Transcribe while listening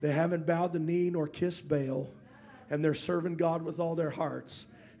They haven't bowed the knee nor kissed Baal, and they're serving God with all their hearts.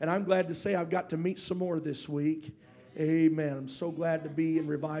 And I'm glad to say I've got to meet some more this week. Amen. I'm so glad to be in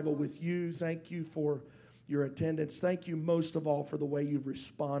revival with you. Thank you for your attendance. Thank you most of all for the way you've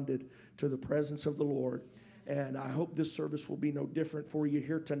responded to the presence of the Lord. And I hope this service will be no different for you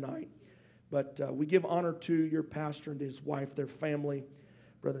here tonight. But we give honor to your pastor and his wife, their family,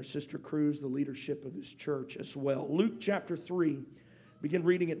 Brother and Sister Cruz, the leadership of his church as well. Luke chapter 3, begin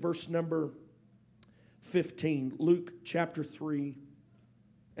reading at verse number 15. Luke chapter 3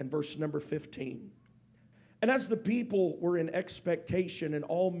 and verse number 15. And as the people were in expectation, and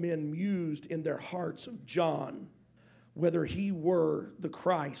all men mused in their hearts of John, whether he were the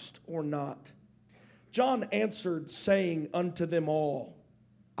Christ or not, John answered, saying unto them all,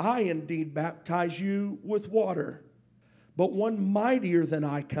 I indeed baptize you with water, but one mightier than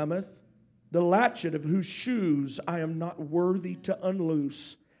I cometh, the latchet of whose shoes I am not worthy to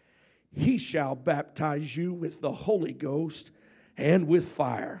unloose. He shall baptize you with the Holy Ghost and with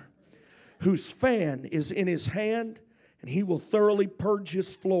fire, whose fan is in his hand, and he will thoroughly purge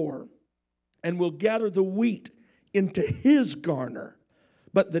his floor, and will gather the wheat into his garner,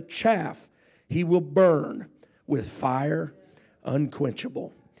 but the chaff he will burn with fire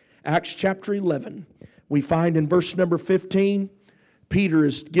unquenchable. Acts chapter 11, we find in verse number 15, Peter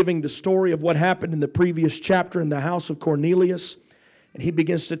is giving the story of what happened in the previous chapter in the house of Cornelius, and he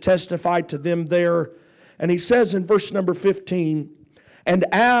begins to testify to them there. And he says in verse number 15, and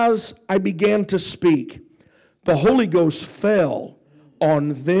as I began to speak, the Holy Ghost fell on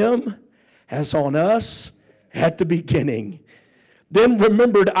them as on us at the beginning. Then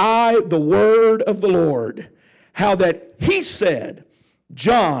remembered I the word of the Lord, how that he said,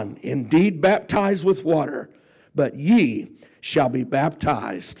 John indeed baptized with water, but ye shall be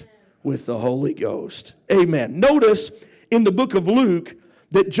baptized with the Holy Ghost. Amen. Notice in the book of Luke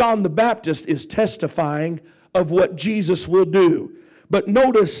that John the Baptist is testifying of what Jesus will do. But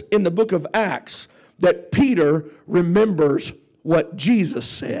notice in the book of Acts that Peter remembers what Jesus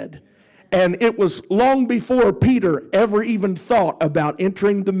said. And it was long before Peter ever even thought about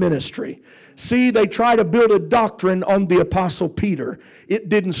entering the ministry. See, they try to build a doctrine on the Apostle Peter. It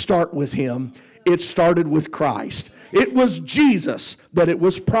didn't start with him. It started with Christ. It was Jesus that it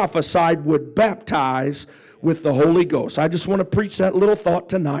was prophesied would baptize with the Holy Ghost. I just want to preach that little thought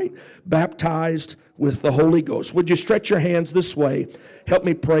tonight. Baptized with the Holy Ghost. Would you stretch your hands this way? Help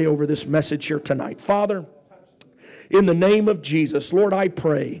me pray over this message here tonight. Father, in the name of Jesus, Lord, I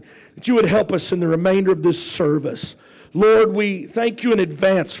pray that you would help us in the remainder of this service. Lord, we thank you in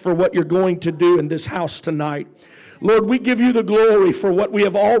advance for what you're going to do in this house tonight. Lord, we give you the glory for what we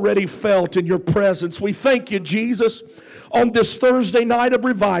have already felt in your presence. We thank you, Jesus, on this Thursday night of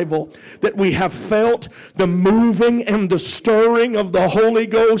revival, that we have felt the moving and the stirring of the Holy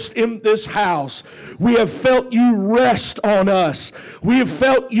Ghost in this house. We have felt you rest on us. We have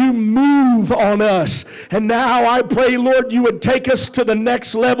felt you move on us. And now I pray, Lord, you would take us to the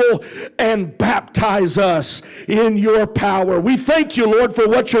next level and baptize us in your power. We thank you, Lord, for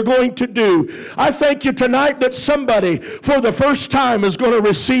what you're going to do. I thank you tonight that somebody for the first time is going to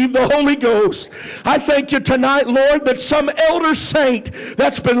receive the Holy Ghost. I thank you tonight, Lord, that some elder saint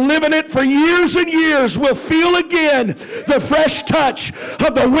that's been living it for years and years will feel again the fresh touch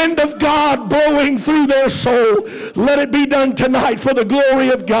of the wind of God blowing through their soul. Let it be done tonight for the glory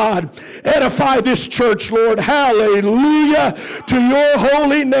of God. Edify this church, Lord. Hallelujah to your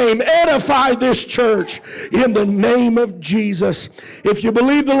holy name. Edify this church in the name of Jesus. If you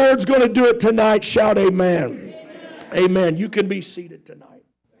believe the Lord's going to do it tonight, shout amen. Amen. You can be seated tonight.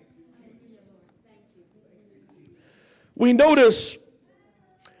 We notice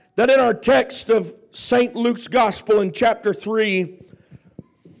that in our text of St. Luke's Gospel in chapter 3,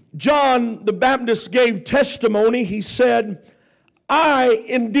 John the Baptist gave testimony. He said, I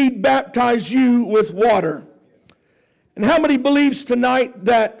indeed baptize you with water. And how many believes tonight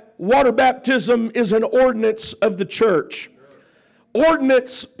that water baptism is an ordinance of the church?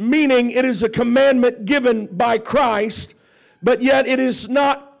 Ordinance meaning it is a commandment given by Christ, but yet it is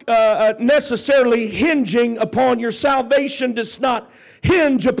not necessarily hinging upon your salvation, does not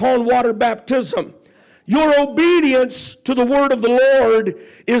hinge upon water baptism. Your obedience to the word of the Lord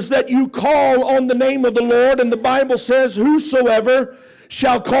is that you call on the name of the Lord, and the Bible says, whosoever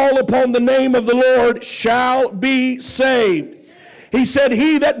shall call upon the name of the Lord shall be saved. He said,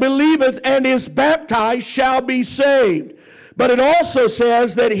 he that believeth and is baptized shall be saved. But it also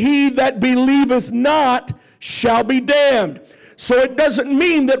says that he that believeth not shall be damned. So it doesn't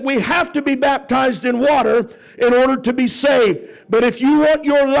mean that we have to be baptized in water in order to be saved. But if you want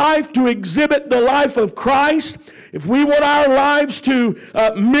your life to exhibit the life of Christ, If we want our lives to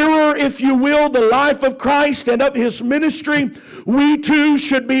mirror, if you will, the life of Christ and of His ministry, we too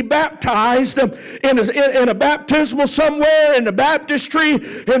should be baptized in a baptismal somewhere, in a baptistry,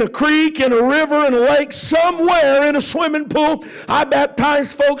 in a creek, in a river, in a lake, somewhere in a swimming pool. I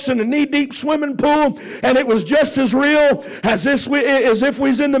baptized folks in a knee-deep swimming pool, and it was just as real as if we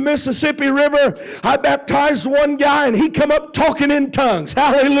was in the Mississippi River. I baptized one guy, and he come up talking in tongues.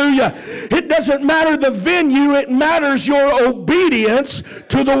 Hallelujah. It doesn't matter the venue, it matters your obedience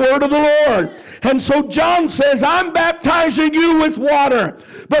to the word of the Lord. And so John says, I'm baptizing you with water,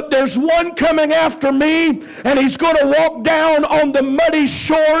 but there's one coming after me, and he's going to walk down on the muddy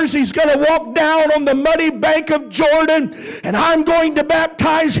shores. He's going to walk down on the muddy bank of Jordan, and I'm going to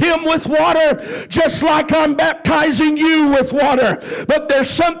baptize him with water, just like I'm baptizing you with water. But there's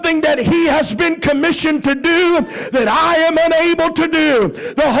something that he has been commissioned to do that I am unable to do.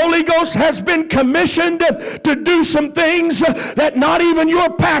 The Holy Ghost has been commissioned to do some things that not even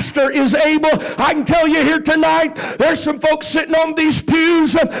your pastor is able. I can tell you here tonight, there's some folks sitting on these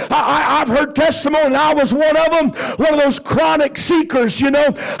pews. I've heard testimony, and I was one of them, one of those chronic seekers, you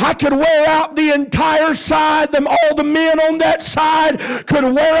know. I could wear out the entire side. All the men on that side could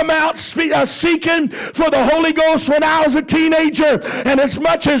wear them out seeking for the Holy Ghost when I was a teenager. And as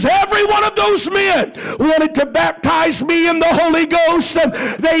much as every one of those men wanted to baptize me in the Holy Ghost,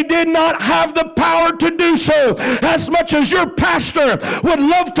 they did not have the power to do so. As much as your pastor would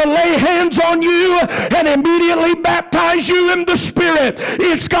love to lay hands on you and immediately baptize you in the Spirit,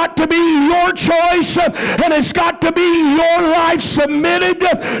 it's got to be your choice, and it's got to be your life submitted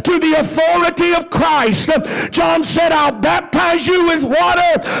to the authority of Christ. John said, I'll baptize you with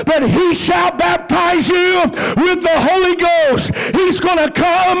water, but he shall baptize you with the Holy Ghost. He's going to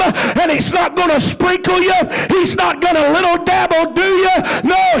come, and he's not going to sprinkle you. He's not going to little dabble do you.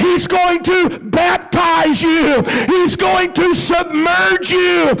 No, he's going to baptize you. He's going to submerge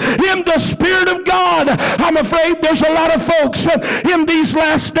you in the Spirit of God. I'm afraid there's a lot of folks in these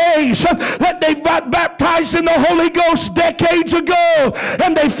last days that they've got baptized in the Holy Ghost decades ago,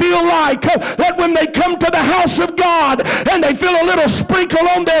 and they feel like that when they come to the house of God and they feel a little sprinkle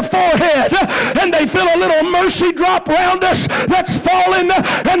on their forehead and they feel a little mercy drop round us that's fallen,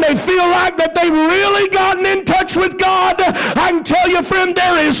 and they feel like that they've really gotten in touch with God. I can tell you, friend,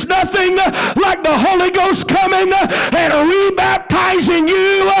 there is nothing like the Holy Ghost coming and rebaptizing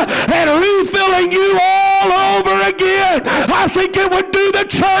you and refilling you all over again. I think it would do the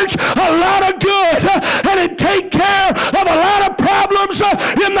church a lot of good, and it'd take care of a lot of problems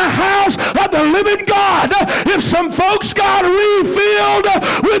in the house of the living God if some folks got refilled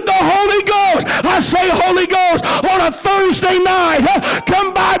with the Holy Ghost. I say, Holy Ghost, on a Thursday night,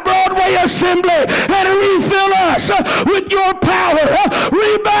 come by Broadway Assembly and refill us with your power.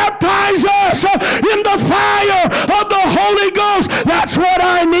 Rebaptize us in the fire of the Holy Ghost. That's what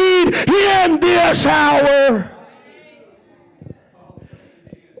I need in this hour.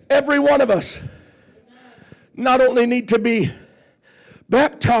 Every one of us not only need to be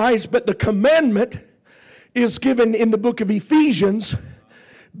baptized, but the commandment is given in the book of Ephesians.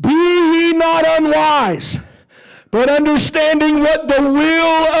 Be ye not unwise, but understanding what the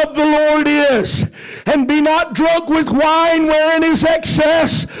will of the Lord is. And be not drunk with wine wherein is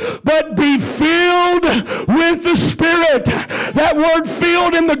excess, but be filled with the Spirit. That word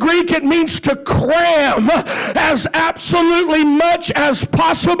filled in the Greek, it means to cram as absolutely much as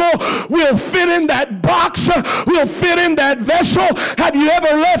possible. Will fit in that box, will fit in that vessel. Have you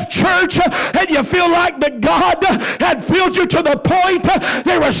ever left church and you feel like that God had filled you to the point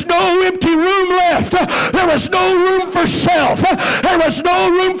there was no empty room left? There was no room for self. There was no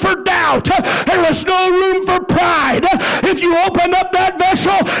room for doubt. There was no room for pride. If you opened up that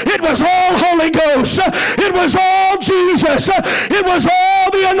vessel, it was all Holy Ghost. It was all Jesus. It was all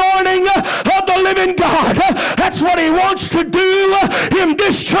the anointing of the living God. That's what he wants to do in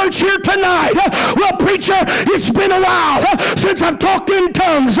this church here tonight. Well, preacher, it's been a while since I've talked in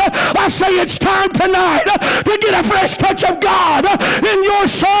tongues. I say it's time tonight to get a fresh touch of God in your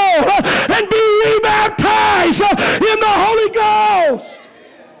soul and be rebaptized in the Holy Ghost.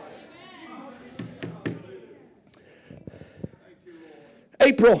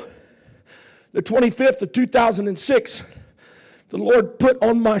 April the 25th of 2006, the Lord put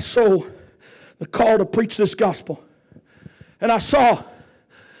on my soul the call to preach this gospel. And I saw,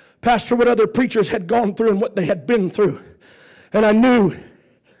 Pastor, what other preachers had gone through and what they had been through. And I knew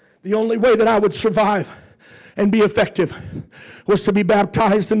the only way that I would survive and be effective was to be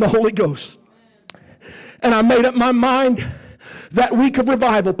baptized in the Holy Ghost. And I made up my mind that week of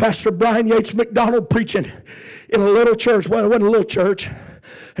revival, Pastor Brian Yates McDonald preaching in a little church. Well, it wasn't a little church.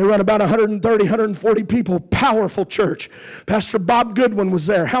 They run about 130, 140 people. Powerful church. Pastor Bob Goodwin was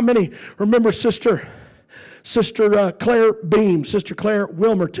there. How many remember Sister Claire Beam, Sister Claire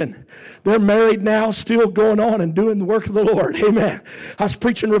Wilmerton? They're married now, still going on and doing the work of the Lord. Amen. I was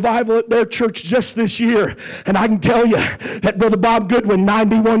preaching revival at their church just this year, and I can tell you that Brother Bob Goodwin,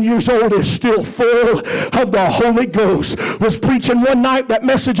 91 years old, is still full of the Holy Ghost. Was preaching one night, that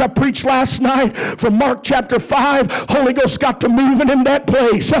message I preached last night from Mark chapter 5, Holy Ghost got to moving in that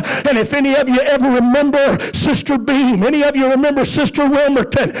place. And if any of you ever remember Sister Beam, any of you remember Sister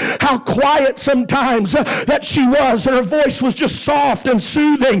Wilmerton, how quiet sometimes that she was, and her voice was just soft and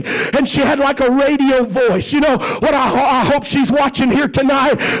soothing, and she had like a radio voice. You know what, I hope she's watching here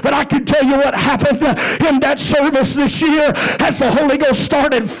tonight, but I can tell you what happened in that service this year as the Holy Ghost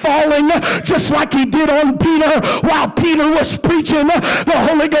started falling just like he did on Peter. While Peter was preaching, the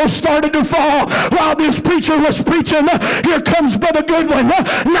Holy Ghost started to fall. While this preacher was preaching, here comes Brother Goodwin,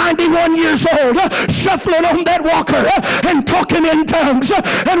 91 years old, shuffling on that walker and talking in tongues,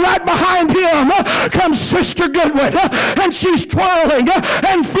 and right behind him comes Sister Goodwin, and she's twirling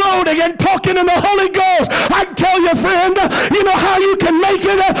and floating and talking in the Holy Ghost. I tell you, friend, you know how you can make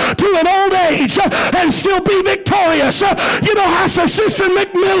it to an old age and still be victorious. You know how Sister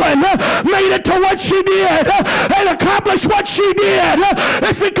McMillan made it to what she did and accomplished what she did.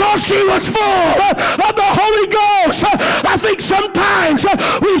 It's because she was full of the Holy Ghost. I think sometimes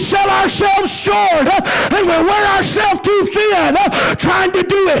we sell ourselves short and we wear ourselves too thin trying to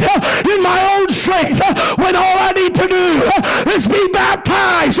do it in my own strength, when all I need to do is be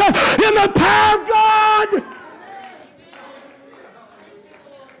baptized in the power of God.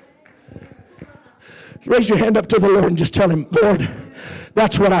 Raise your hand up to the Lord and just tell him, Lord,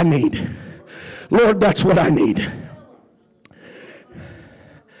 that's what I need. Lord, that's what I need.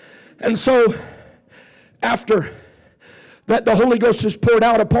 And so, after that the Holy Ghost is poured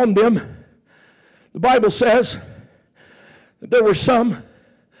out upon them, the Bible says that there were some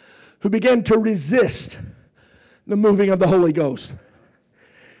who began to resist the moving of the Holy Ghost.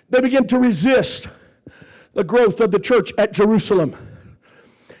 They began to resist the growth of the church at Jerusalem.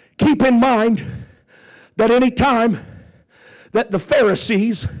 Keep in mind that any time that the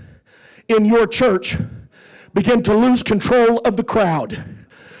Pharisees in your church begin to lose control of the crowd,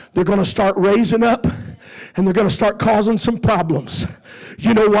 they're going to start raising up and they're going to start causing some problems.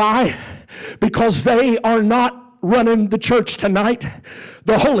 You know why? Because they are not running the church tonight.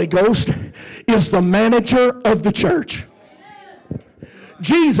 The Holy Ghost is the manager of the church.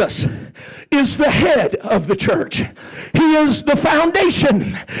 Jesus is the head of the church. He is the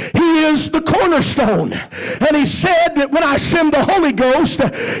foundation. He is the cornerstone. And he said that when I send the Holy Ghost,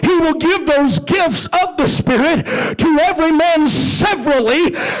 he will give those gifts of the Spirit to every man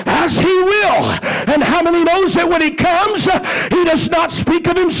severally as he will. And how many knows that when he comes, he does not speak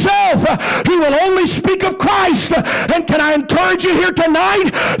of himself. He will only speak of Christ. And can I encourage you here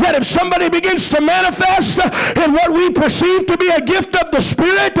tonight that if somebody begins to manifest in what we perceive to be a gift of the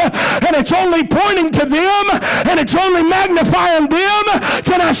Spirit, and it's only pointing to them, and it's only magnifying them,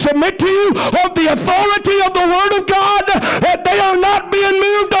 can I submit to you on the authority of the Word of God that they are not being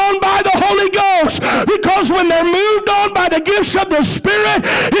moved on by the Holy Ghost? Because when they're moved on by the gifts of the Spirit,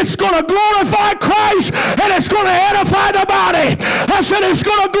 it's going to glorify Christ and it's going to edify the body. I said it's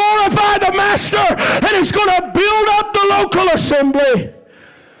going to glorify the Master and it's going to build up the local assembly.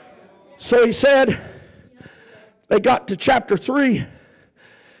 So he said, they got to chapter 3,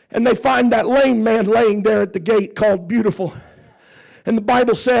 and they find that lame man laying there at the gate called Beautiful. And the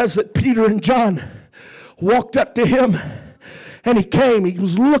Bible says that Peter and John walked up to him, and he came. He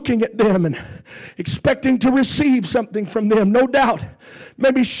was looking at them and expecting to receive something from them, no doubt.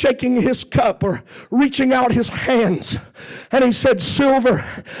 Maybe shaking his cup or reaching out his hands. And he said, silver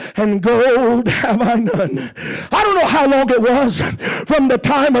and gold have I none. I don't know how long it was from the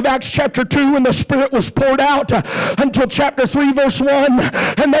time of Acts chapter 2 when the Spirit was poured out until chapter 3 verse 1,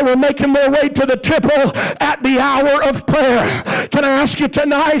 and they were making their way to the temple at the hour of prayer. Can I ask you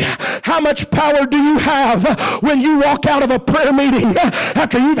tonight, how much power do you have when you walk out of a prayer meeting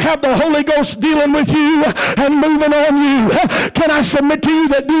after you've had the Holy Ghost dealing with you and moving on you? Can I submit to you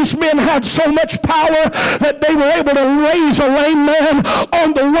that these men had so much power that they were able to raise a lame man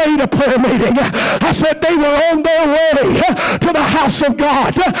on the way to prayer meeting? I said they were on their way to the house of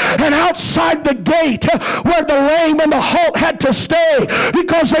God, and outside the gate where the lame and the halt had to stay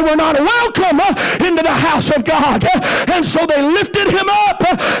because they were not welcome into the house of God. And so they lifted him up,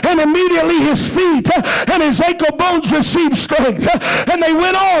 and immediately his feet and his ankle bones received strength, and they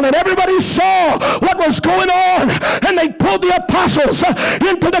went on, and everybody saw what was going on, and they pulled the apostles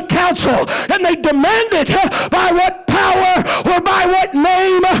into the council, and they demanded by what power or by what name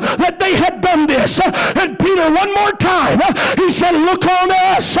Peter one more time. He said, look on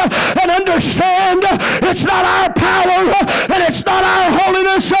us and understand it's not our power and it's not our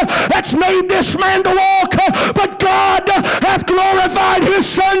holiness that's made this man to walk, but God hath glorified his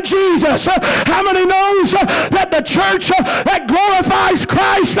son Jesus. How many knows that the church that glorifies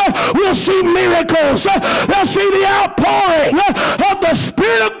Christ will see miracles? They'll see the outpouring of the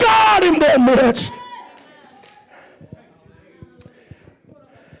Spirit of God in their midst.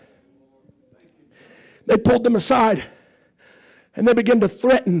 They pulled them aside and they began to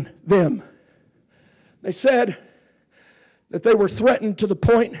threaten them. They said that they were threatened to the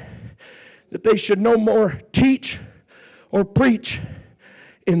point that they should no more teach or preach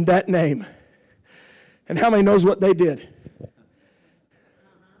in that name. And how many knows what they did?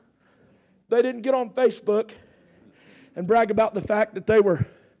 They didn't get on Facebook and brag about the fact that they were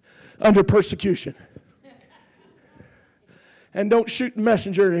under persecution. And don't shoot the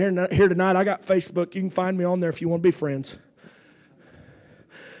messenger here tonight. I got Facebook. You can find me on there if you want to be friends.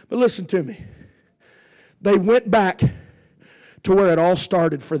 But listen to me. They went back to where it all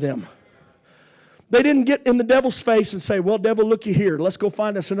started for them. They didn't get in the devil's face and say, well, devil, looky here. Let's go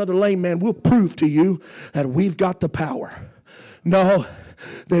find us another lame man. We'll prove to you that we've got the power. No.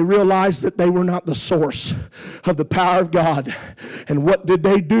 They realized that they were not the source of the power of God. And what did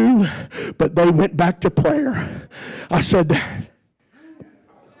they do? But they went back to prayer. I said that.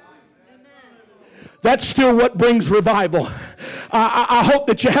 That's still what brings revival. I hope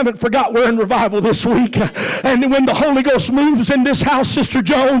that you haven't forgot we're in revival this week. And when the Holy Ghost moves in this house, Sister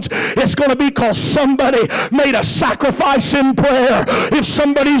Jones, it's going to be because somebody made a sacrifice in prayer. If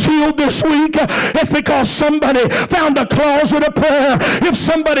somebody's healed this week, it's because somebody found a closet of prayer. If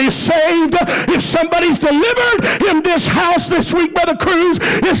somebody's saved, if somebody's delivered in this house this week, Brother Cruz,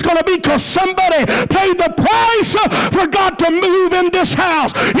 it's going to be because somebody paid the price for God to move in this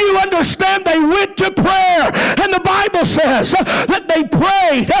house. You understand? They went to prayer. And the Bible says that they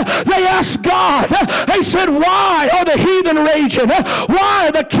prayed. They asked God. They said, why are the heathen raging?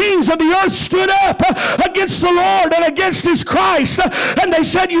 Why the kings of the earth stood up against the Lord and against his Christ? And they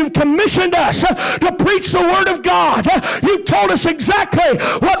said, you've commissioned us to preach the word of God. You've told us exactly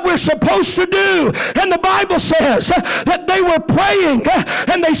what we're supposed to do. And the Bible says that they were praying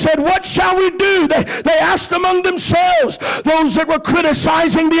and they said, what shall we do? They asked among themselves, those that were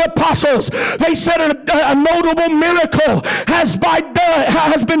criticizing the apostles. They said a notable miracle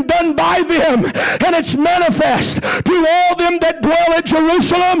has been done by them, and it's manifest to all them that dwell at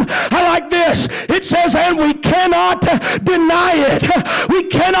Jerusalem. I like this. It says, and we cannot deny it. We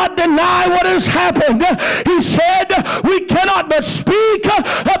cannot deny what has happened. He said, we cannot but speak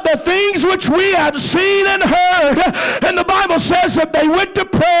of the things which we have seen and heard. And the Bible says that they went to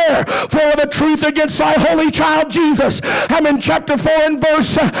prayer for the truth against thy holy child Jesus. I'm in chapter 4 and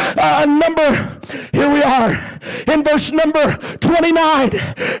verse here we are in verse number 29.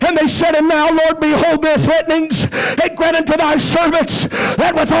 And they said, and now, Lord, behold their threatenings, and grant unto thy servants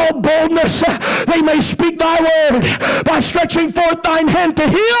that with all boldness they may speak thy word by stretching forth thine hand to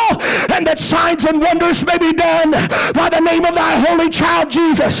heal, and that signs and wonders may be done by the name of thy holy child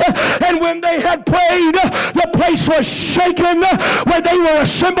Jesus. And when they had prayed, the place was shaken where they were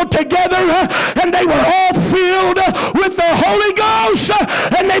assembled together, and they were all filled with the Holy Ghost,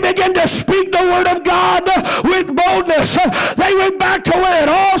 and they began to speak the word of God with boldness. They went back to where it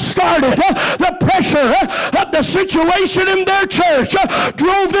all started. The pressure of the situation in their church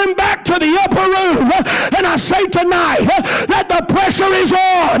drove them back to the upper room. And I say tonight that the pressure is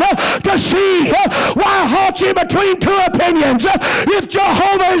on to see why halt ye between two opinions. If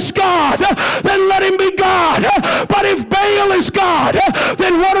Jehovah is God, then let him be God. But if Baal is God,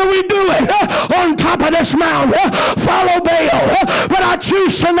 then what are we doing on top of this mountain? Follow Baal. But I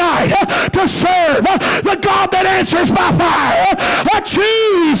choose tonight to serve the God that answers by fire. I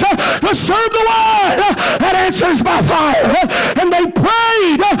choose to serve the one that answers by fire. And they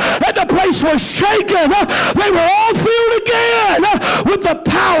prayed, and the place was shaken. They were all filled again with the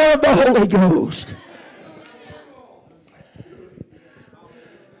power of the Holy Ghost.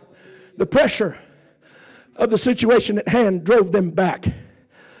 The pressure of the situation at hand drove them back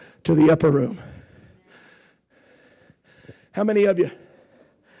to the upper room. How many of you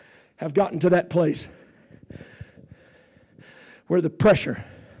have gotten to that place where the pressure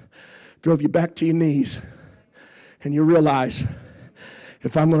drove you back to your knees and you realize,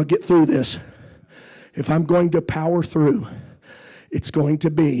 if I'm going to get through this, if I'm going to power through, it's going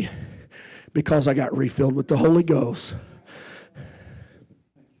to be because I got refilled with the Holy Ghost.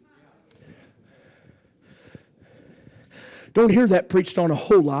 Don't hear that preached on a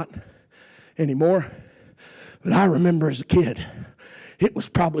whole lot anymore. But I remember as a kid, it was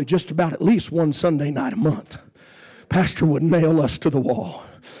probably just about at least one Sunday night a month. Pastor would nail us to the wall.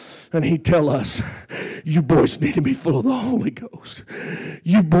 And he'd tell us, you boys need to be full of the Holy Ghost.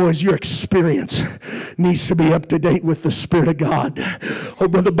 You boys, your experience needs to be up to date with the Spirit of God. Oh,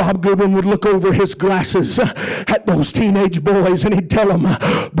 Brother Bob Goodwin would look over his glasses at those teenage boys and he'd tell them,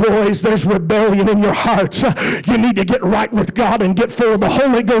 boys, there's rebellion in your hearts. You need to get right with God and get full of the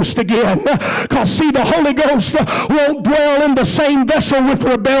Holy Ghost again. Because see, the Holy Ghost won't dwell in the same vessel with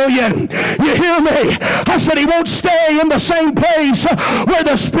rebellion. You hear me? I said he won't stay in the same place where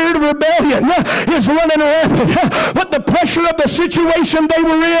the Spirit of rebellion is running rampant. But the pressure of the situation they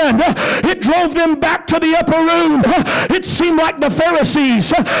were in, it drove them back to the upper room. It seemed like the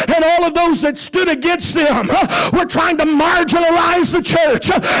Pharisees and all of those that stood against them were trying to marginalize the church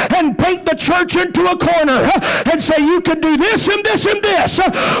and paint the church into a corner and say you can do this and this and this,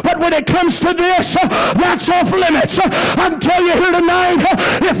 but when it comes to this, that's off limits. I'm telling you here tonight,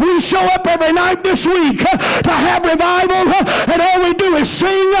 if we show up every night this week to have revival and all we do is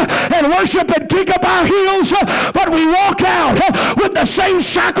sing and worship and kick up our heels, but we walk out with the same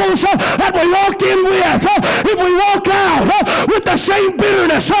shackles that we walked in with, if we walk out with the same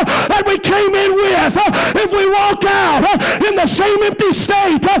bitterness that we came in with, if we walk out in the same empty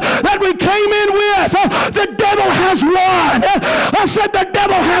state that we came in with, the devil has won. I said the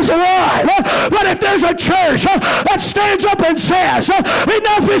devil has won. But if there's a church that stands up and says,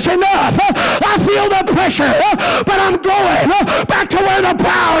 enough is enough, I feel the pressure, but I'm going back to where the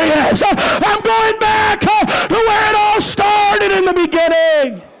power is. I'm going back to where it all started in the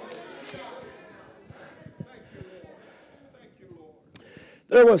beginning.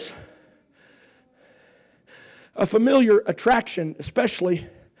 There was a familiar attraction, especially,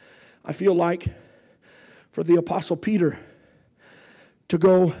 I feel like, for the Apostle Peter to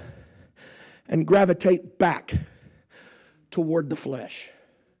go and gravitate back toward the flesh.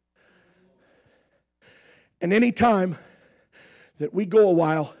 And any time that we go a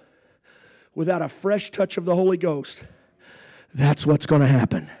while without a fresh touch of the Holy Ghost, that's what's going to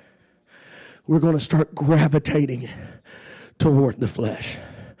happen. We're going to start gravitating toward the flesh.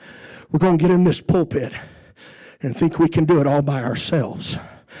 We're going to get in this pulpit and think we can do it all by ourselves.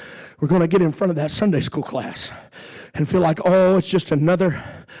 We're going to get in front of that Sunday school class and feel like, oh, it's just another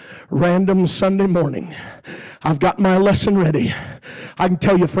random Sunday morning. I've got my lesson ready. I can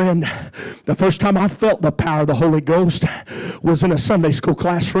tell you, friend, the first time I felt the power of the Holy Ghost was in a Sunday school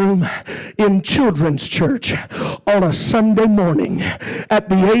classroom in children's church on a Sunday morning at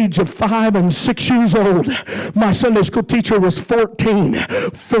the age of 5 and 6 years old. My Sunday school teacher was 14,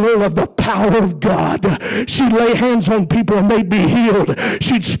 full of the power of God. She'd lay hands on people and they'd be healed.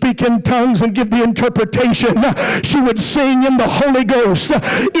 She'd speak in tongues and give the interpretation. She would sing in the Holy Ghost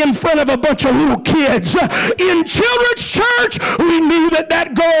in front of a bunch of little kids. In children's church, we knew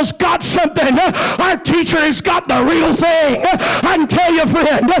that girl's got something. Our teacher has got the real thing. I can tell you,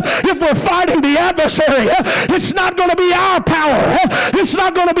 friend, if we're fighting the adversary, it's not going to be our power. It's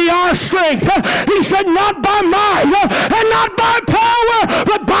not going to be our strength. He said, not by might and not by power,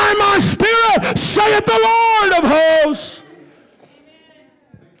 but by my Spirit, saith the Lord of hosts.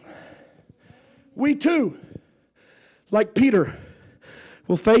 We too, like Peter,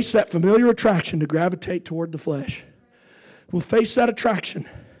 will face that familiar attraction to gravitate toward the flesh. We'll face that attraction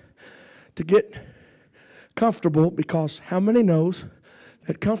to get comfortable, because how many knows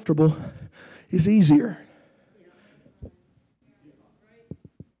that comfortable is easier?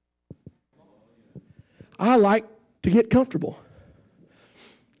 I like to get comfortable.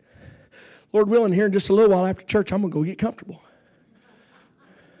 Lord willing, here in just a little while after church, I'm going to go get comfortable.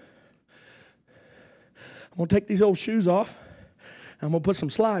 I'm going to take these old shoes off. I'm going to put some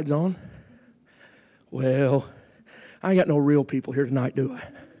slides on. Well, I ain't got no real people here tonight, do I?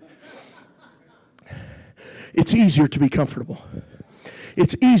 It's easier to be comfortable.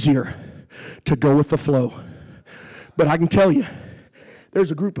 It's easier to go with the flow. But I can tell you,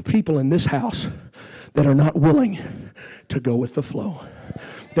 there's a group of people in this house that are not willing to go with the flow.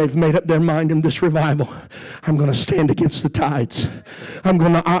 They've made up their mind in this revival. I'm going to stand against the tides. I'm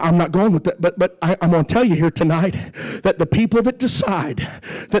not going with that, but I'm going to tell you here tonight that the people that decide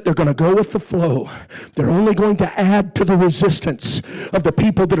that they're going to go with the flow, they're only going to add to the resistance of the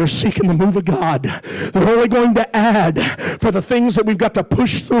people that are seeking the move of God. They're only going to add for the things that we've got to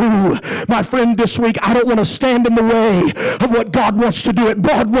push through. My friend, this week, I don't want to stand in the way of what God wants to do at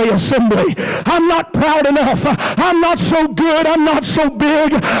Broadway Assembly. I'm not proud enough. I'm not so good. I'm not so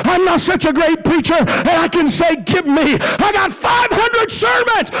big. I'm not such a great preacher, and I can say, give me. I got 500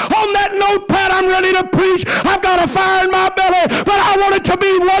 sermons on that notepad. I'm ready to preach. I've got a fire in my belly, but I want it to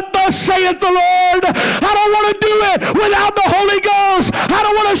be what thus saith the Lord. I don't want to do it without the Holy Ghost.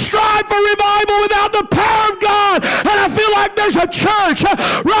 church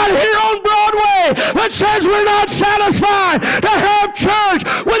right here on Broadway that says we're not satisfied to have church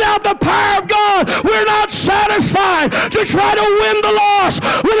without the power of God. We're not satisfied to try to win the lost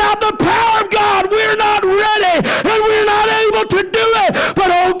without the power of God. We're not ready and we're not able to do it. But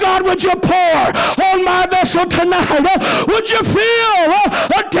oh God, would you pour on my vessel tonight? Would you fill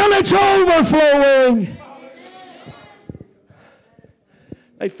until it's overflowing?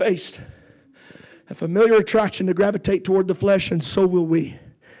 They faced a familiar attraction to gravitate toward the flesh, and so will we.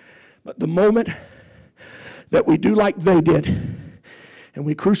 But the moment that we do like they did, and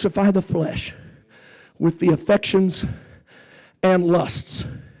we crucify the flesh with the affections and lusts,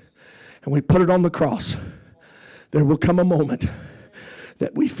 and we put it on the cross, there will come a moment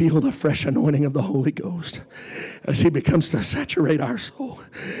that we feel the fresh anointing of the Holy Ghost as He begins to saturate our soul.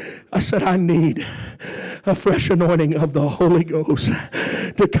 I said, I need a fresh anointing of the Holy Ghost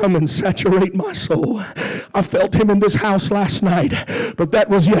to come and saturate my soul. I felt Him in this house last night, but that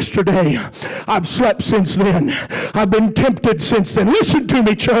was yesterday. I've slept since then. I've been tempted since then. Listen to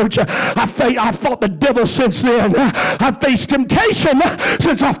me, church. I fought the devil since then. I've faced temptation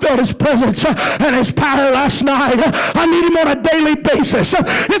since I felt His presence and His power last night. I need Him on a daily basis.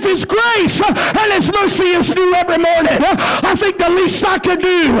 If His grace and His mercy is new every morning, I think the least I can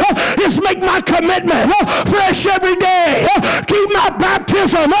do is make my commitment fresh every day. Keep my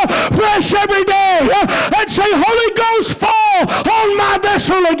baptism fresh every day. And say, Holy Ghost, fall on my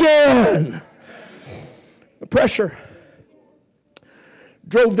vessel again. The pressure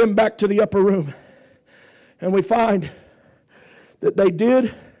drove them back to the upper room. And we find that they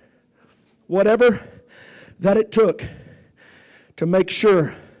did whatever that it took to make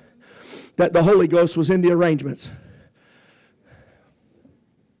sure that the Holy Ghost was in the arrangements.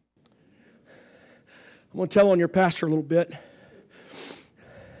 I'm going to tell on your pastor a little bit.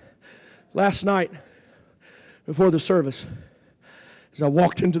 Last night, before the service, as I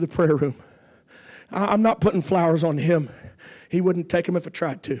walked into the prayer room, I'm not putting flowers on him. He wouldn't take them if I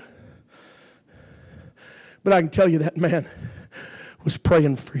tried to. But I can tell you that man was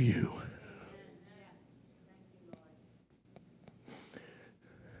praying for you.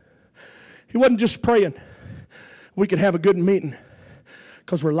 He wasn't just praying we could have a good meeting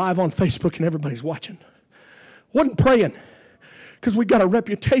because we're live on Facebook and everybody's watching. Wasn't praying because we got a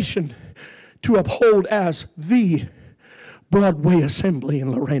reputation to uphold as the Broadway Assembly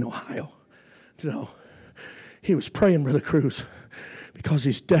in Lorain, Ohio. No, he was praying, Brother Cruz, because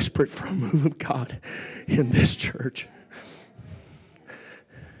he's desperate for a move of God in this church.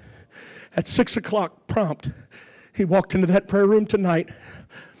 At 6 o'clock prompt, he walked into that prayer room tonight.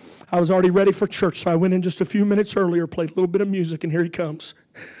 I was already ready for church, so I went in just a few minutes earlier, played a little bit of music, and here he comes,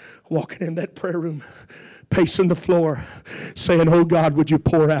 walking in that prayer room, pacing the floor, saying, oh God, would you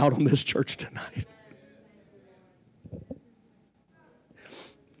pour out on this church tonight?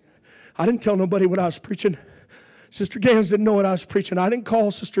 I didn't tell nobody what I was preaching. Sister Gans didn't know what I was preaching. I didn't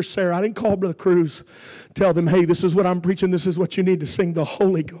call Sister Sarah. I didn't call Brother Cruz. Tell them, hey, this is what I'm preaching. This is what you need to sing. The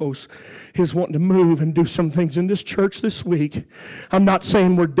Holy Ghost is wanting to move and do some things in this church this week. I'm not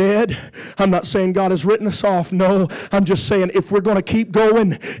saying we're dead. I'm not saying God has written us off. No, I'm just saying if we're going to keep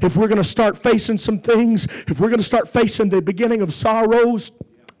going, if we're going to start facing some things, if we're going to start facing the beginning of sorrows,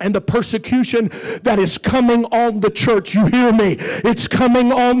 and the persecution that is coming on the church. You hear me? It's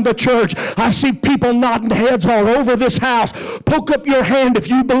coming on the church. I see people nodding heads all over this house. Poke up your hand if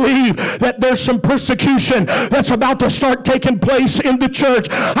you believe that there's some persecution that's about to start taking place in the church.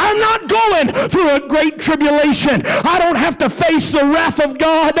 I'm not going through a great tribulation. I don't have to face the wrath of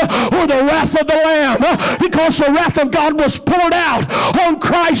God or the wrath of the Lamb because the wrath of God was poured out on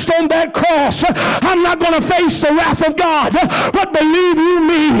Christ on that cross. I'm not going to face the wrath of God, but believe you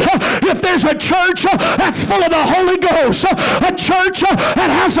me, if there's a church that's full of the Holy Ghost, a church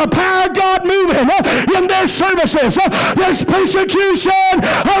that has the power of God moving in their services, there's persecution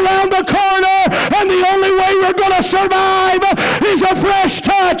around the corner, and the only way we're going to survive is a fresh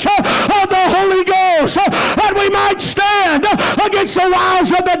touch of the Holy Ghost, that we might stand against the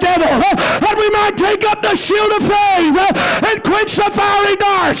wiles of the devil, that we might take up the shield of faith and quench the fiery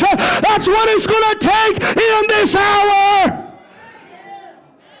darts. That's what it's going to take in this hour.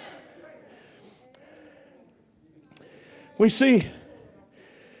 We see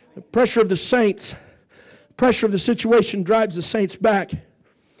the pressure of the saints, pressure of the situation drives the saints back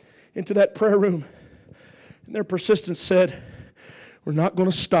into that prayer room. And their persistence said, we're not going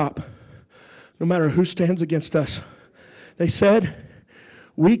to stop no matter who stands against us. They said,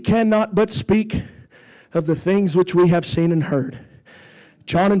 we cannot but speak of the things which we have seen and heard.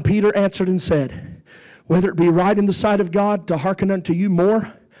 John and Peter answered and said, whether it be right in the sight of God to hearken unto you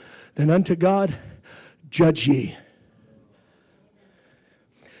more than unto God, judge ye.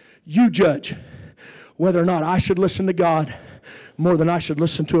 You judge whether or not I should listen to God more than I should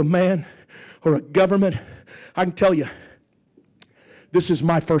listen to a man or a government. I can tell you, this is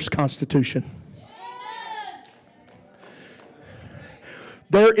my first constitution.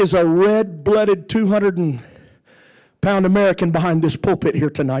 There is a red-blooded 200-pound American behind this pulpit here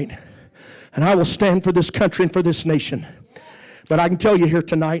tonight. And I will stand for this country and for this nation. But I can tell you here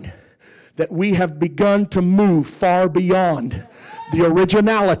tonight that we have begun to move far beyond the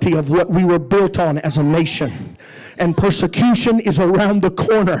originality of what we were built on as a nation. And persecution is around the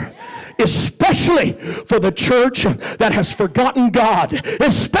corner, especially for the church that has forgotten God,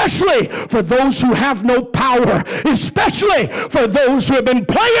 especially for those who have no power, especially for those who have been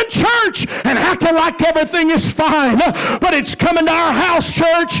playing church and acting like everything is fine. But it's coming to our house,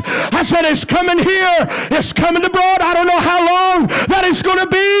 church. I said it's coming here. It's coming to Broad. I don't know how long that is going to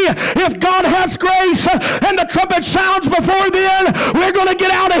be. If God has grace and the trumpet sounds before then, we're going to get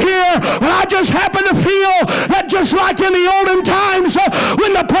out of here. But I just happen to feel that just like in the olden times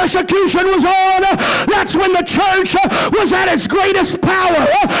when the persecution was on, that's when the church was at its greatest power.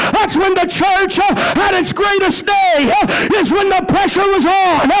 That's when the church had its greatest day, is when the pressure was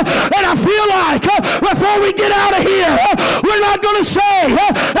on. And I feel like before we get out of here, we're not going to say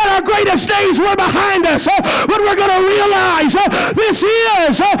that our greatest days were behind us, but we're going to realize this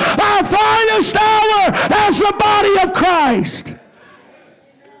is our finest hour as the body of Christ.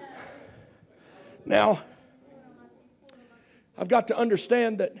 Now, I've got to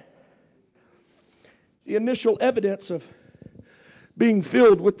understand that the initial evidence of being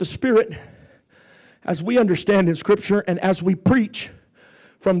filled with the Spirit, as we understand in Scripture and as we preach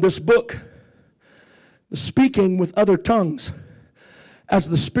from this book, the speaking with other tongues as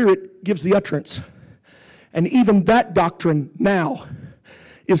the Spirit gives the utterance. And even that doctrine now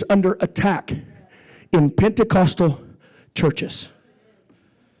is under attack in Pentecostal churches.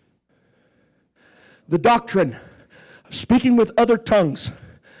 The doctrine of speaking with other tongues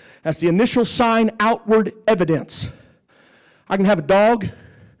as the initial sign, outward evidence. I can have a dog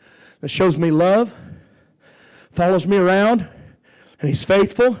that shows me love, follows me around, and he's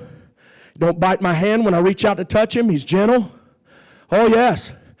faithful. Don't bite my hand when I reach out to touch him. He's gentle. Oh,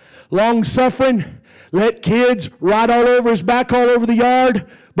 yes. Long-suffering. Let kids ride all over his back, all over the yard.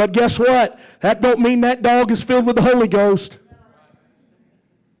 But guess what? That don't mean that dog is filled with the Holy Ghost.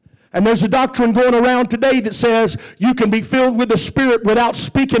 And there's a doctrine going around today that says you can be filled with the Spirit without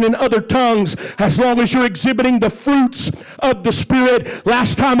speaking in other tongues as long as you're exhibiting the fruits of the Spirit.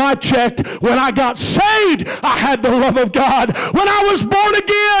 Last time I checked, when I got saved, I had the love of God. When I was born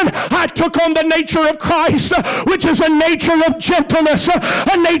again, I took on the nature of Christ, which is a nature of gentleness,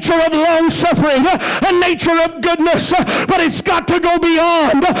 a nature of long-suffering, a nature of goodness. But it's got to go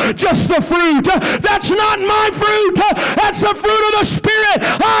beyond just the fruit. That's not my fruit. That's the fruit of the Spirit.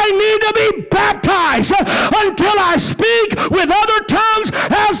 I need to be baptized until I speak with other tongues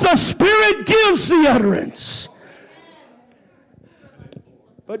as the Spirit gives the utterance.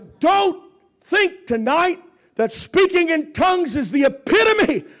 But don't think tonight that speaking in tongues is the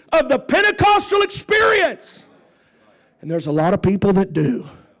epitome of the Pentecostal experience. And there's a lot of people that do.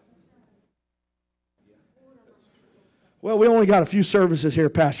 Well, we only got a few services here,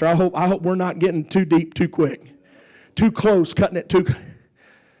 Pastor. I hope we're not getting too deep too quick. Too close, cutting it too.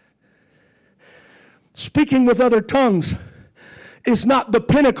 Speaking with other tongues is not the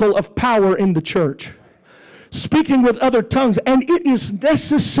pinnacle of power in the church. Speaking with other tongues, and it is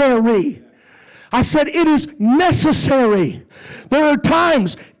necessary. I said it is necessary. There are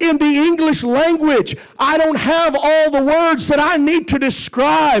times in the English language I don't have all the words that I need to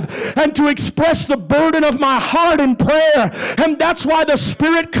describe and to express the burden of my heart in prayer. And that's why the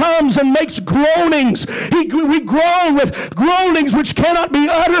Spirit comes and makes groanings. We groan with groanings which cannot be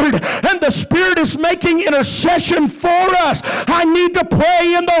uttered. And the Spirit is making intercession for us. I need to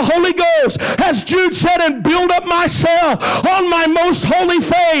pray in the Holy Ghost, as Jude said, and build up myself on my most holy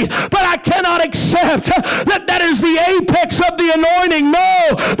faith. But I cannot accept that is the apex of the anointing. No,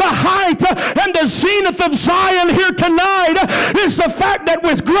 the height and the zenith of Zion here tonight is the fact that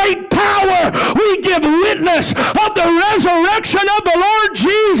with great power we give witness of the resurrection of the Lord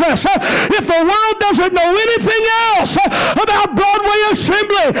Jesus. If the world doesn't know anything else about Broadway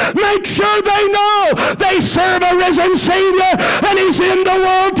Assembly, make sure they know they serve a risen Savior, and He's in the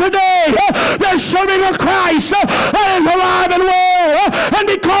world today. They're serving a Christ that is alive and well, and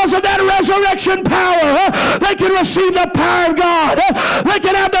because of that resurrection power, they can receive the power of God. They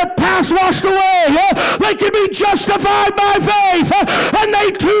can have their past washed away. They can be justified by faith, and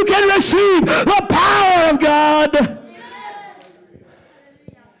they too can receive the power of God.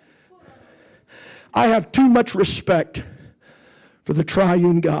 I have too much respect for the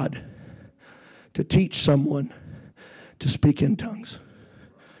triune God to teach someone to speak in tongues.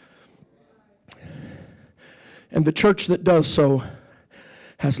 And the church that does so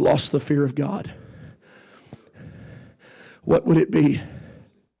has lost the fear of God. What would it be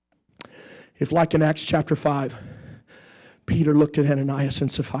if, like in Acts chapter 5, Peter looked at Ananias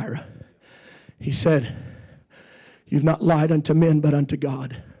and Sapphira? He said, "You've not lied unto men, but unto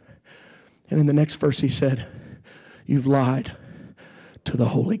God." And in the next verse he said, "You've lied to the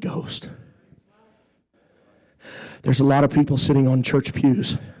Holy Ghost." There's a lot of people sitting on church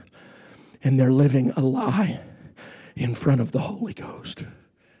pews, and they're living a lie in front of the Holy Ghost.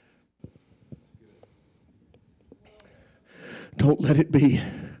 Don't let it be,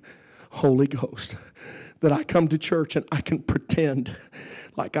 Holy Ghost, that I come to church and I can pretend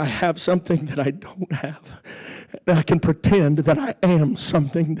like I have something that I don't have. And I can pretend that I am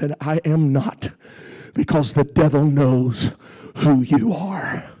something that I am not, because the devil knows who you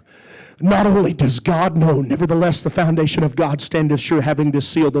are. Not only does God know, nevertheless the foundation of God standeth sure, having this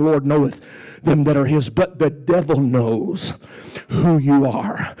seal, the Lord knoweth them that are his, but the devil knows who you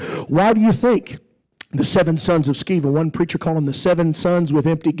are. Why do you think the 7 sons of Sceva, one preacher called them the 7 sons with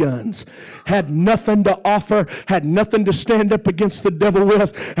empty guns, had nothing to offer, had nothing to stand up against the devil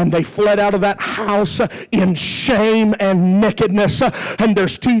with, and they fled out of that house in shame and nakedness? And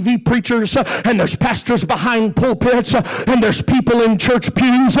there's TV preachers, and there's pastors behind pulpits, and there's people in church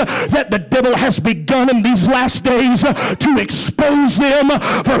pews that the devil has begun in these last days to expose them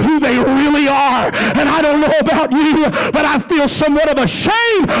for who they really are. And I don't know about you, but I feel somewhat of a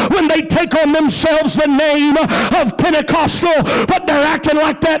shame when they take on themselves the name of Pentecostal, but they're acting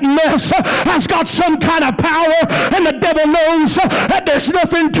like that mess has got some kind of power, and the devil knows that there's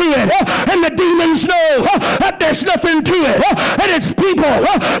nothing to it, and the demons know that there's nothing to it, and it's people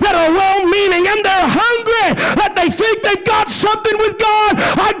that are well-meaning and they're hungry, that they think they've got something with God.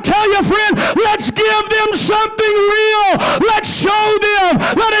 I tell you, friend, let's give them something real. Let's show them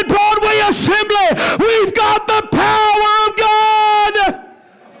that at Broadway Assembly we've got the power of God.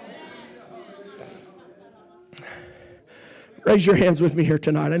 Raise your hands with me here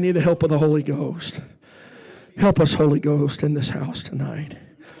tonight. I need the help of the Holy Ghost. Help us, Holy Ghost, in this house tonight.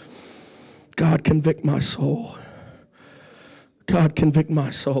 God, convict my soul. God, convict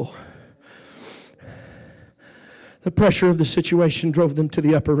my soul. The pressure of the situation drove them to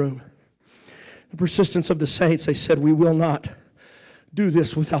the upper room. The persistence of the saints, they said, "We will not do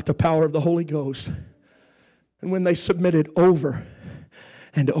this without the power of the Holy Ghost." And when they submitted over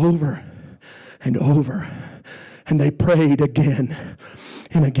and over and over, and they prayed again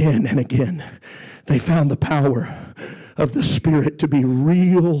and again and again, they found the power of the Spirit to be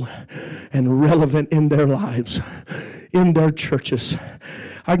real and relevant in their lives, in their churches.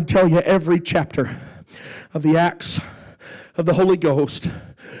 I can tell you every chapter of the Acts of the Holy Ghost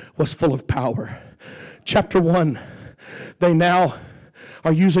was full of power. Chapter 1, they now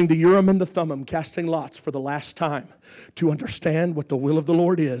are using the Urim and the Thummim, casting lots for the last time to understand what the will of the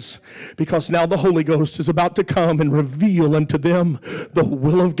Lord is, because now the Holy Ghost is about to come and reveal unto them the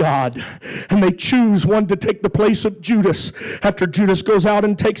will of God. And they choose one to take the place of Judas after Judas goes out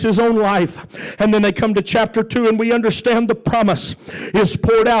and takes his own life. And then they come to chapter 2, and we understand the promise is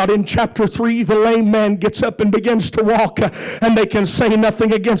poured out. In chapter 3, the lame man gets up and begins to walk, and they can say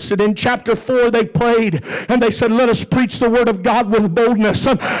nothing against it. In chapter 4, they prayed and they said, "Let us preach the word of God with boldness,"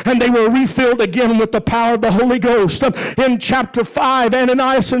 and they were refilled again with the power of the Holy Ghost. In chapter 5,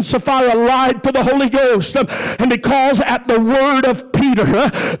 Ananias and Sapphira lied to the Holy Ghost, and because at the word of Peter,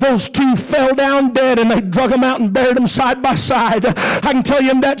 those two fell down dead, and they drug them out and buried them side by side. I can tell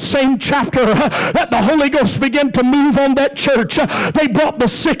you in that same chapter that the Holy Ghost began to move on that church. They brought the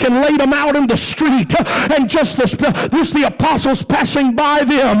sick and laid them out in the street, and just the apostles passing by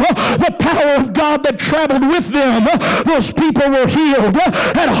them, the power of God that traveled with them, those people were healed,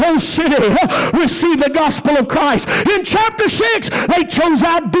 and a whole city received the gospel of Christ. In chapter 6, they chose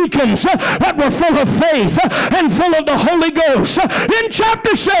out deacons that were full of faith and full of the Holy Ghost. In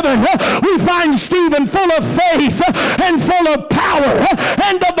chapter 7, we find Stephen full of faith and full of power,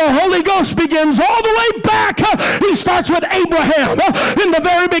 and of the Holy Ghost begins all the way back. He starts with Abraham in the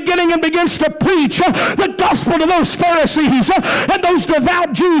very beginning and begins to preach the gospel to those Pharisees and those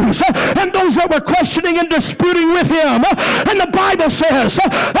devout Jews and those that were questioning and disputing with him. And the Bible says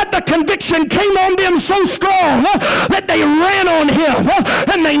that the conviction came on them so strong that they ran on him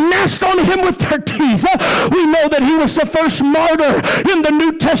and they gnashed on him with their teeth. We know that he was the first martyr in the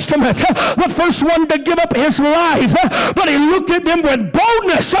New Testament Testament, the first one to give up his life. But he looked at them with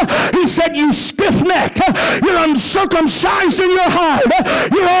boldness. He said, you stiff-necked, you're uncircumcised in your heart,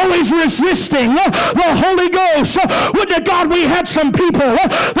 you're always resisting the Holy Ghost. Would to God we had some people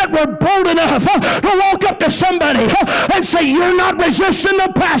that were bold enough to walk up to somebody and say, you're not resisting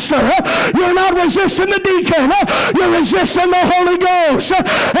the pastor, you're not resisting the deacon, you're resisting the Holy Ghost,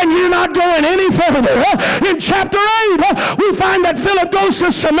 and you're not going any further. In chapter 8, we find that Philip goes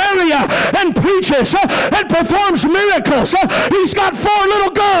to Samaria and preaches and performs miracles. He's got 4 little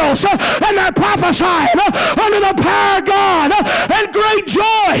girls, and they're prophesying under the power of God, and great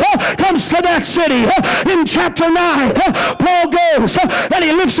joy comes to that city. In chapter 9, Paul goes and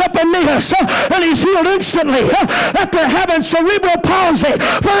he lifts up Aeneas, and he's healed instantly after having cerebral palsy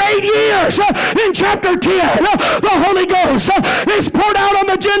for 8 years. In chapter 10, the Holy Ghost is poured out on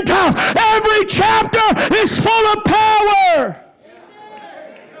the Gentiles. Every chapter is full of power.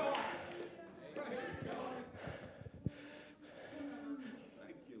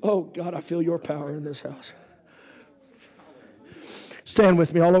 Oh, God, I feel your power in this house. Stand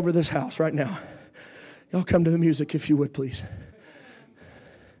with me all over this house right now. Y'all come to the music if you would, please.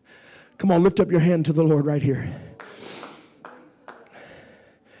 Come on, lift up your hand to the Lord right here.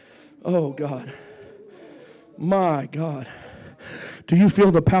 Oh, God. My God. Do you feel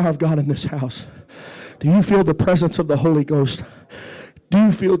the power of God in this house? Do you feel the presence of the Holy Ghost? Do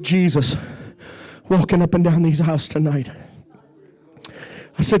you feel Jesus walking up and down these aisles tonight?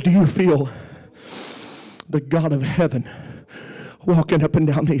 I said, do you feel the God of heaven walking up and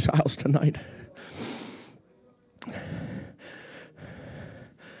down these aisles tonight?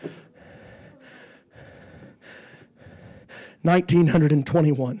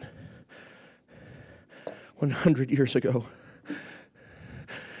 (1921), 100 years ago,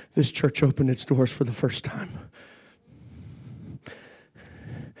 this church opened its doors for the first time.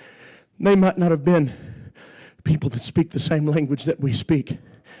 They might not have been people that speak the same language that we speak.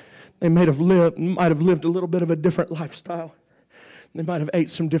 They might have lived a little bit of a different lifestyle. They might have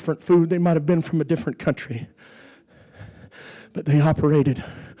ate some different food. They might have been from a different country. But they operated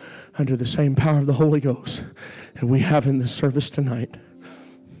under the same power of the Holy Ghost that we have in this service tonight.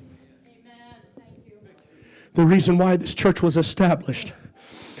 Amen. Thank you. The reason why this church was established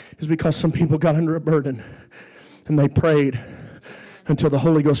is because some people got under a burden and they prayed until the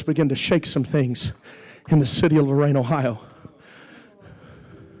Holy Ghost began to shake some things in the city of Lorain, Ohio.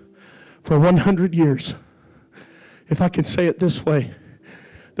 For 100 years, if I can say it this way,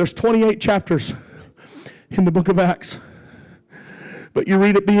 there's 28 chapters in the book of Acts. But you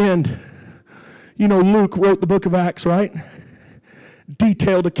read at the end, you know Luke wrote the book of Acts, right?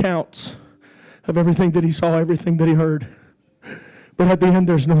 Detailed accounts of everything that he saw, everything that he heard. But at the end,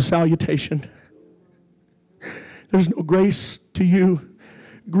 there's no salutation. There's no grace to you.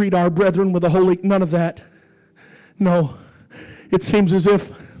 Greet our brethren with a holy, none of that. No, it seems as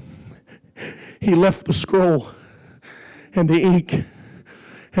if he left the scroll and the ink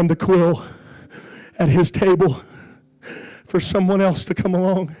and the quill at his table for someone else to come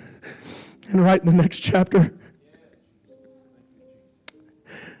along and write the next chapter.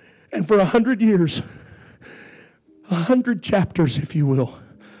 And for 100 years, 100 chapters, if you will,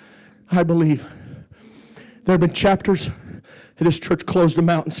 I believe, there have been chapters, and this church closed them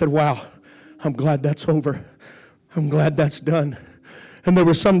out and said, wow, I'm glad that's over. I'm glad that's done. And there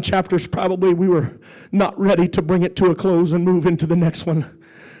were some chapters probably we were not ready to bring it to a close and move into the next one.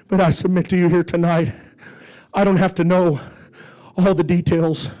 But I submit to you here tonight, I don't have to know all the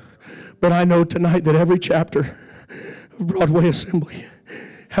details, but I know tonight that every chapter of Broadway Assembly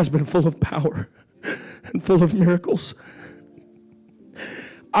has been full of power and full of miracles.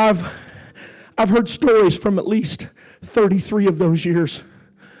 I've heard stories from at least 33 of those years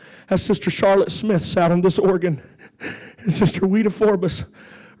as Sister Charlotte Smith sat on this organ and Sister Weta Forbes,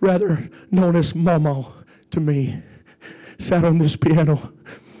 rather known as Momo to me, sat on this piano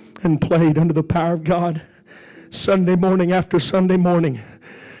and played under the power of God Sunday morning after Sunday morning.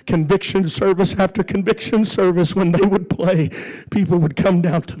 Conviction service after conviction service, when they would play, people would come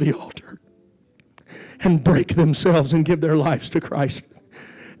down to the altar and break themselves and give their lives to Christ.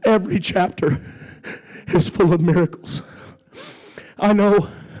 Every chapter is full of miracles. I know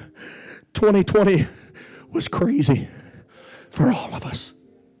 2020 was crazy for all of us.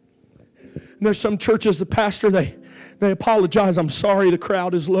 And there's some churches, the pastor, they apologize. I'm sorry the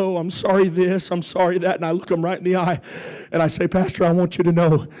crowd is low. I'm sorry this. I'm sorry that. And I look them right in the eye and I say, Pastor, I want you to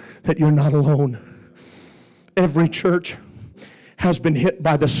know that you're not alone. Every church has been hit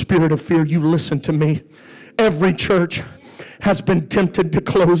by the spirit of fear. You listen to me. Every church has been tempted to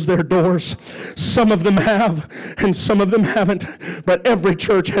close their doors. Some of them have, and some of them haven't. But every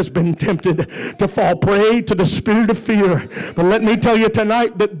church has been tempted to fall prey to the spirit of fear. But let me tell you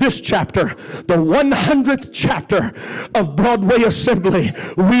tonight that this chapter, the 100th chapter of Broadway Assembly,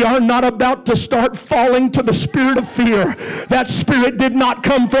 we are not about to start falling to the spirit of fear. That spirit did not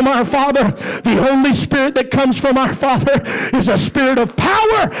come from our Father. The only spirit that comes from our Father is a spirit of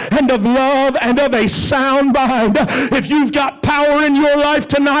power and of love and of a sound mind. If you've got power in your life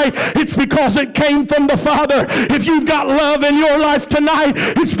tonight, it's because it came from the Father. If you've got love in your life tonight,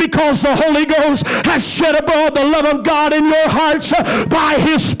 it's because the Holy Ghost has shed abroad the love of God in your hearts by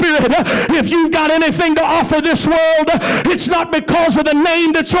His Spirit. If you've got anything to offer this world, it's not because of the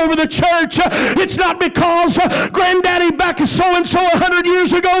name that's over the church. It's not because Granddaddy back so-and-so 100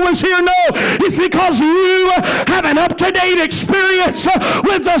 years ago was here. No, it's because you have an up-to-date experience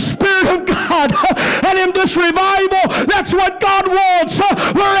with the Spirit of God. And in this revival, that's what God wants.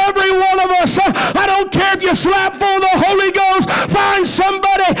 Where every one of us, I don't care if you slap full of the Holy Ghost, find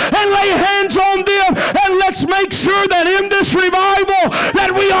somebody and lay hands on them, and let's make sure that in this revival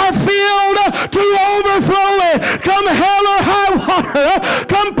that we are filled to overflowing. Come hell or high water,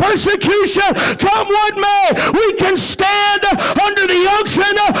 come persecution, come what may, we can stand under the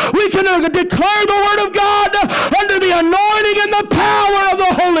unction, we can declare the word of God under the anointing and the power of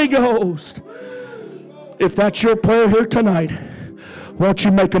the Holy Ghost. If that's your prayer here tonight, won't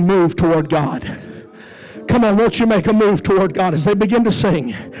you make a move toward God? Come on, won't you make a move toward God as they begin to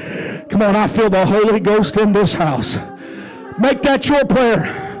sing? Come on, I feel the Holy Ghost in this house. Make that your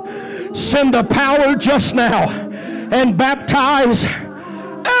prayer. Send the power just now and baptize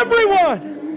everyone.